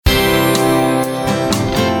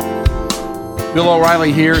Bill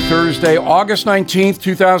O'Reilly here, Thursday, August 19th,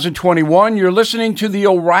 2021. You're listening to the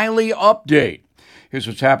O'Reilly Update. Here's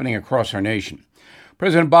what's happening across our nation.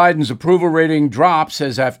 President Biden's approval rating drops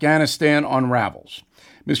as Afghanistan unravels.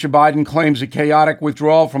 Mr. Biden claims a chaotic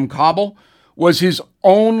withdrawal from Kabul was his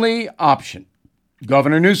only option.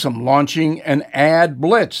 Governor Newsom launching an ad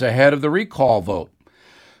blitz ahead of the recall vote.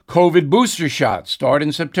 COVID booster shots start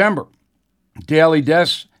in September. Daily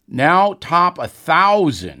deaths now top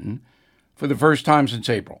 1,000 for the first time since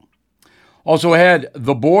April. Also ahead,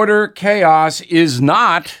 the border chaos is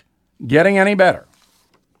not getting any better.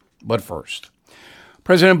 But first,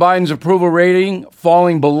 President Biden's approval rating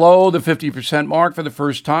falling below the 50% mark for the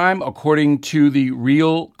first time, according to the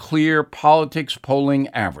Real Clear Politics polling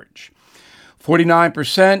average.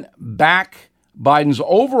 49% back Biden's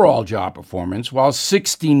overall job performance, while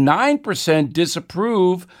 69%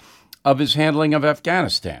 disapprove of his handling of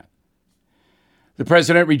Afghanistan. The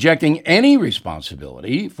president rejecting any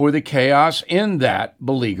responsibility for the chaos in that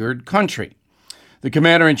beleaguered country. The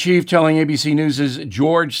commander-in-chief telling ABC News'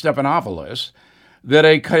 George Stephanopoulos that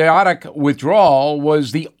a chaotic withdrawal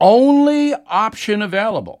was the only option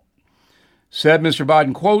available. Said Mr.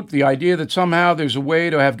 Biden, quote, "The idea that somehow there's a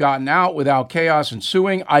way to have gotten out without chaos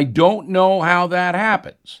ensuing, I don't know how that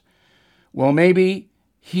happens." Well, maybe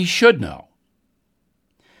he should know.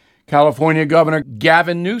 California Governor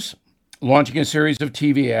Gavin Newsom launching a series of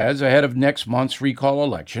TV ads ahead of next month's recall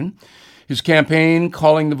election. His campaign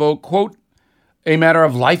calling the vote, quote, a matter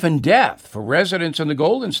of life and death for residents in the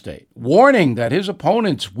Golden State, warning that his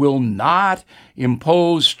opponents will not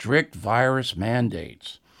impose strict virus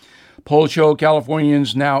mandates. Polls show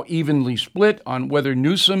Californians now evenly split on whether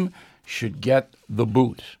Newsom should get the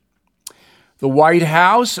boot. The White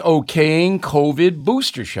House okaying COVID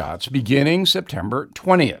booster shots beginning September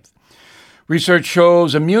 20th. Research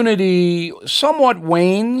shows immunity somewhat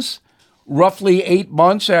wanes roughly 8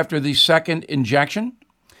 months after the second injection.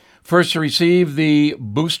 First to receive the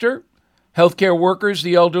booster, healthcare workers,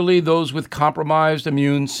 the elderly, those with compromised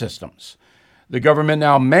immune systems. The government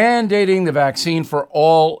now mandating the vaccine for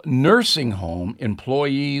all nursing home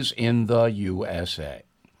employees in the USA.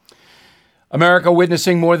 America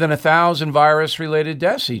witnessing more than 1,000 virus-related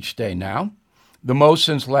deaths each day now, the most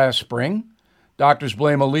since last spring. Doctors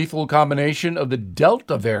blame a lethal combination of the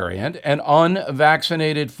Delta variant and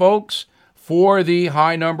unvaccinated folks for the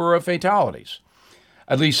high number of fatalities.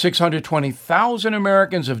 At least 620,000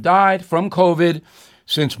 Americans have died from COVID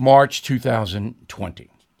since March 2020.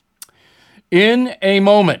 In a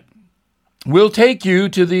moment, we'll take you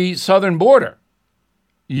to the southern border.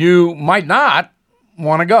 You might not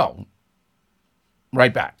want to go.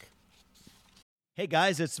 Right back. Hey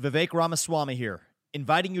guys, it's Vivek Ramaswamy here,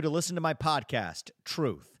 inviting you to listen to my podcast,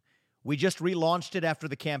 Truth. We just relaunched it after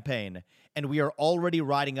the campaign, and we are already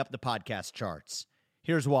riding up the podcast charts.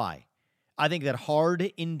 Here's why. I think that hard,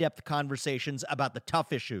 in-depth conversations about the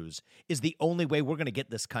tough issues is the only way we're going to get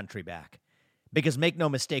this country back. Because make no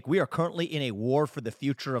mistake, we are currently in a war for the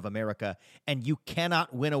future of America, and you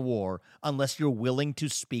cannot win a war unless you're willing to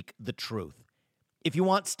speak the truth. If you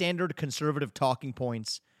want standard conservative talking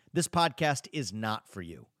points, this podcast is not for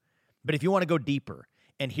you. But if you want to go deeper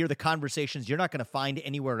and hear the conversations you're not going to find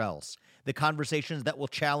anywhere else, the conversations that will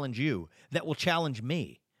challenge you, that will challenge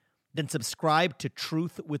me, then subscribe to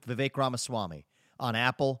Truth with Vivek Ramaswamy on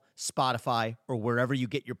Apple, Spotify, or wherever you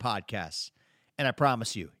get your podcasts. And I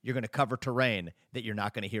promise you, you're going to cover terrain that you're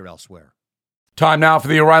not going to hear elsewhere. Time now for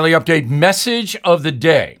the O'Reilly Update message of the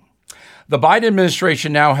day. The Biden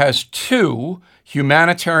administration now has 2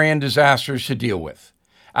 humanitarian disasters to deal with: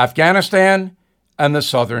 Afghanistan and the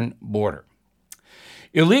southern border.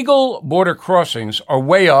 Illegal border crossings are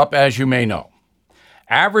way up, as you may know.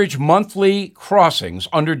 Average monthly crossings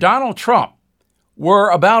under Donald Trump were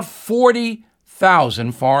about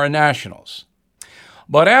 40,000 foreign nationals.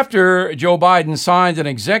 But after Joe Biden signed an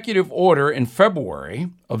executive order in February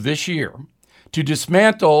of this year to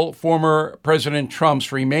dismantle former President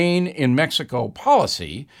Trump's Remain in Mexico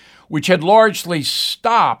policy, which had largely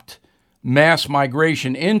stopped mass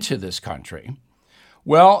migration into this country,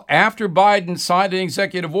 well, after Biden signed an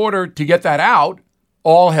executive order to get that out,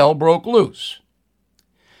 all hell broke loose.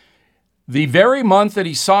 The very month that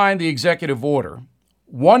he signed the executive order,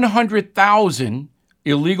 100,000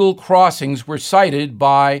 illegal crossings were cited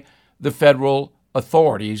by the federal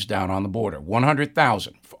authorities down on the border.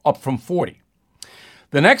 100,000, up from 40.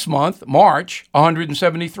 The next month, March,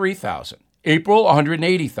 173,000. April,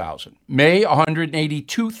 180,000. May,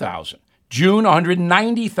 182,000. June,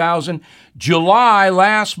 190,000. July,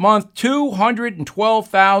 last month,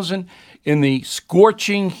 212,000 in the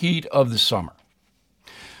scorching heat of the summer.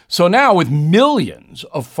 So now, with millions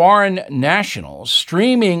of foreign nationals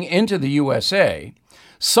streaming into the USA,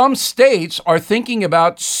 some states are thinking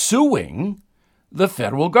about suing the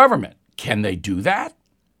federal government. Can they do that?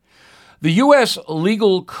 The U.S.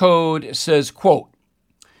 legal code says, quote,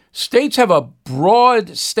 states have a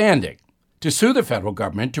broad standing to sue the federal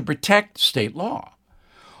government to protect state law.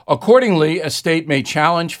 Accordingly, a state may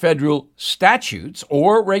challenge federal statutes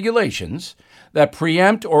or regulations that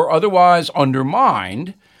preempt or otherwise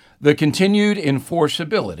undermine the continued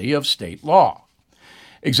enforceability of state law.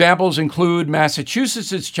 Examples include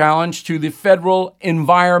Massachusetts' challenge to the federal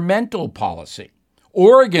environmental policy,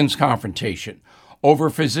 Oregon's confrontation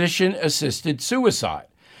over physician-assisted suicide,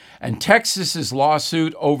 and Texas's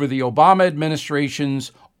lawsuit over the Obama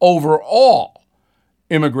administration's overall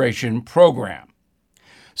immigration program.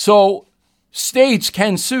 So states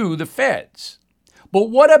can sue the feds.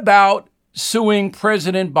 But what about suing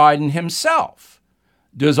President Biden himself?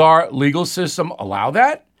 Does our legal system allow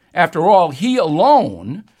that? After all, he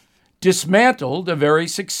alone dismantled a very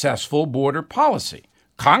successful border policy.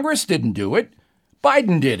 Congress didn't do it.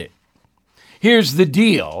 Biden did it. Here's the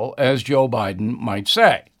deal, as Joe Biden might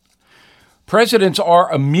say. Presidents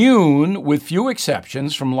are immune, with few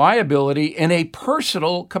exceptions, from liability in a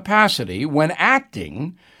personal capacity when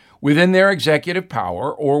acting within their executive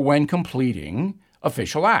power or when completing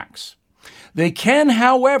official acts. They can,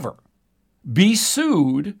 however, be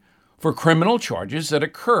sued for criminal charges that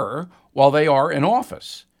occur while they are in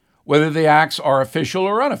office, whether the acts are official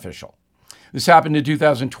or unofficial. This happened in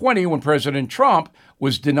 2020 when President Trump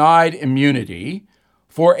was denied immunity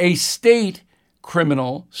for a state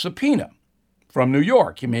criminal subpoena from New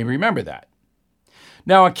York. You may remember that.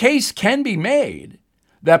 Now, a case can be made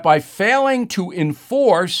that by failing to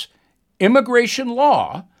enforce immigration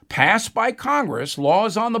law passed by Congress,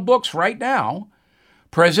 laws on the books right now,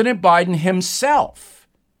 President Biden himself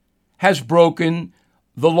has broken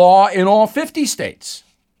the law in all 50 states.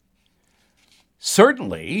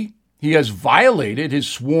 Certainly, he has violated his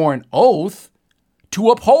sworn oath to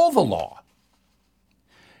uphold the law.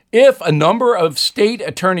 If a number of state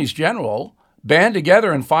attorneys general band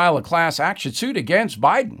together and file a class action suit against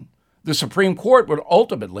Biden, the Supreme Court would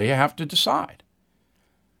ultimately have to decide.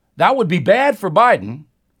 That would be bad for Biden,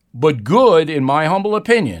 but good, in my humble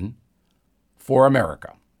opinion, for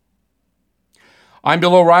America. I'm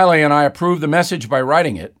Bill O'Reilly, and I approve the message by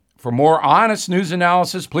writing it. For more honest news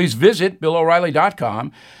analysis, please visit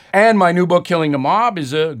BillO'Reilly.com. And my new book, Killing the Mob,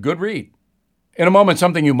 is a good read. In a moment,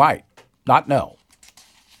 something you might not know.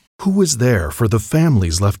 Who is there for the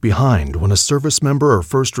families left behind when a service member or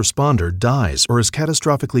first responder dies or is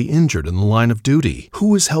catastrophically injured in the line of duty?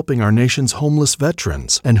 Who is helping our nation's homeless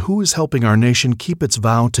veterans? And who is helping our nation keep its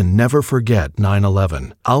vow to never forget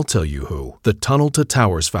 9/11? I'll tell you who. The Tunnel to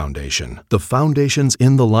Towers Foundation. The foundation's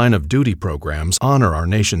In the Line of Duty programs honor our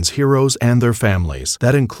nation's heroes and their families.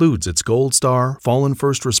 That includes its Gold Star, Fallen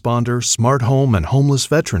First Responder, Smart Home, and Homeless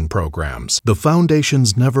Veteran programs. The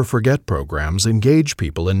foundation's Never Forget programs engage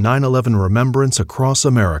people in 9/11 remembrance across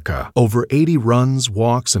America. Over 80 runs,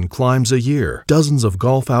 walks, and climbs a year, dozens of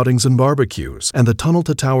golf outings and barbecues, and the Tunnel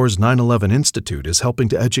to Towers 9/11 Institute is helping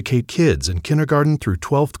to educate kids in kindergarten through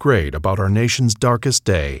 12th grade about our nation's darkest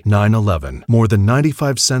day, 9/11. More than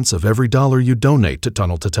 95 cents of every dollar you donate to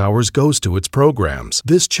Tunnel to Towers goes to its programs.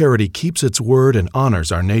 This charity keeps its word and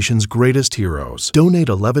honors our nation's greatest heroes. Donate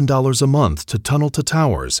 $11 a month to Tunnel to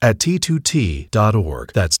Towers at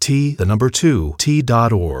T2T.org. That's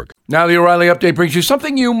T2T.org. Now the O'Reilly Update brings you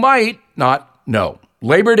something you might not know.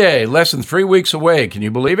 Labor Day, less than 3 weeks away. Can you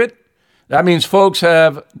believe it? That means folks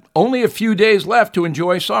have only a few days left to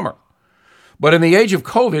enjoy summer. But in the age of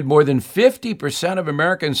COVID, more than 50% of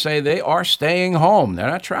Americans say they are staying home. They're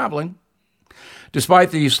not traveling. Despite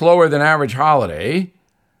the slower than average holiday,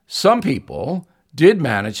 some people did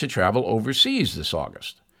manage to travel overseas this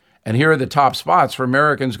August. And here are the top spots for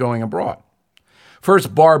Americans going abroad.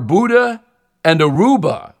 First, Barbuda and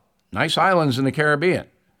Aruba, nice islands in the Caribbean.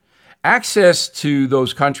 Access to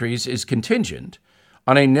those countries is contingent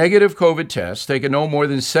on a negative COVID test taken no more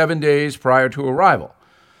than 7 days prior to arrival.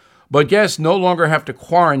 But guests no longer have to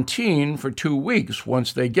quarantine for 2 weeks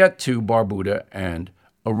once they get to Barbuda and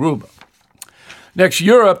Aruba. Next,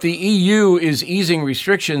 Europe. The EU is easing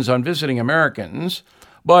restrictions on visiting Americans,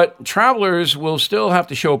 but travelers will still have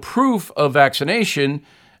to show proof of vaccination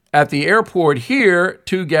at the airport here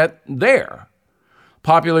to get there.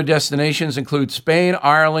 Popular destinations include Spain,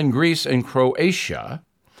 Ireland, Greece, and Croatia.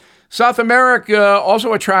 South America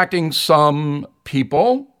also attracting some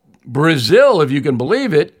people. Brazil, if you can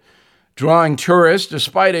believe it, drawing tourists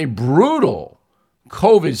despite a brutal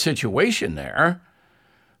COVID situation there.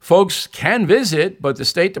 Folks can visit, but the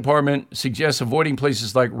State Department suggests avoiding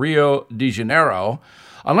places like Rio de Janeiro.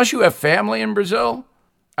 Unless you have family in Brazil,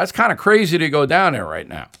 that's kind of crazy to go down there right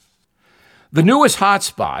now. The newest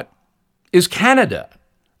hotspot is Canada.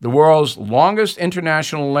 The world's longest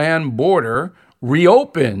international land border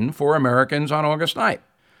reopened for Americans on August 9th.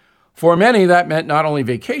 For many, that meant not only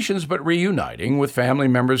vacations, but reuniting with family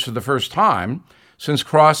members for the first time since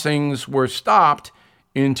crossings were stopped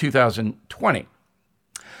in 2020.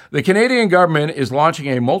 The Canadian government is launching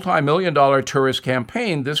a multi-million-dollar tourist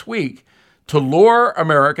campaign this week to lure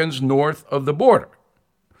Americans north of the border.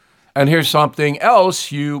 And here's something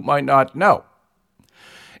else you might not know.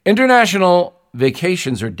 International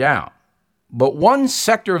vacations are down, but one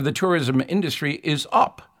sector of the tourism industry is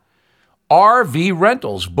up. RV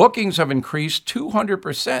rentals bookings have increased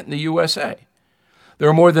 200% in the USA. There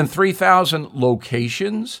are more than 3,000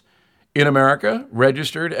 locations in America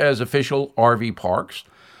registered as official RV parks.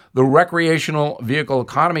 The recreational vehicle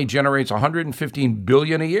economy generates $115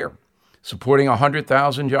 billion a year, supporting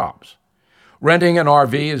 100,000 jobs. Renting an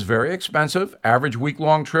RV is very expensive. Average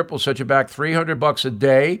week-long trip will set you back $300 a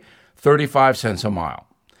day, 35 cents a mile.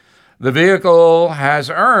 The vehicle has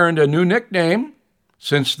earned a new nickname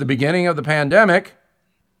since the beginning of the pandemic: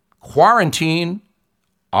 Quarantine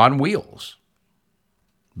on Wheels.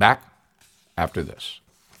 Back after this.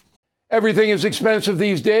 Everything is expensive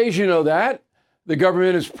these days, you know that. The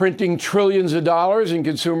government is printing trillions of dollars and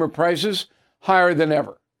consumer prices higher than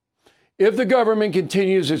ever. If the government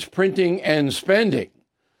continues its printing and spending,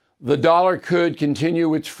 the dollar could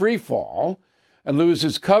continue its free fall and lose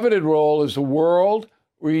its coveted role as the world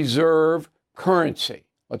reserve currency.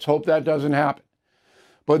 Let's hope that doesn't happen.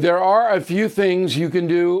 But there are a few things you can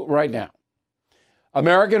do right now.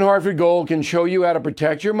 American Hartford Gold can show you how to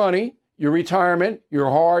protect your money, your retirement, your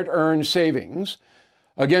hard-earned savings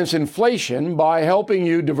against inflation by helping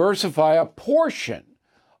you diversify a portion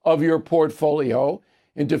of your portfolio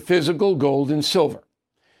into physical gold and silver.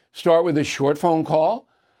 Start with a short phone call,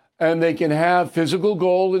 and they can have physical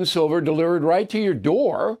gold and silver delivered right to your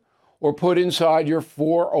door or put inside your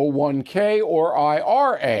 401k or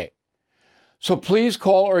IRA. So please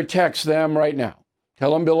call or text them right now.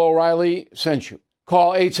 Tell them Bill O'Reilly sent you.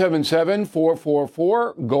 Call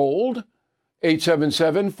 877-444-GOLD,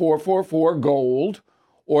 877-444-GOLD,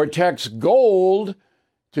 or text GOLD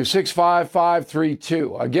to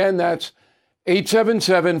 65532. Again, that's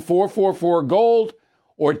 877-444-GOLD,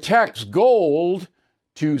 or text GOLD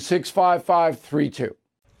to 65532.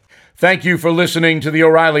 Thank you for listening to the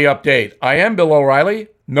O'Reilly Update. I am Bill O'Reilly.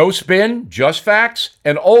 No spin, just facts,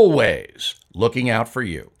 and always looking out for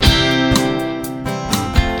you.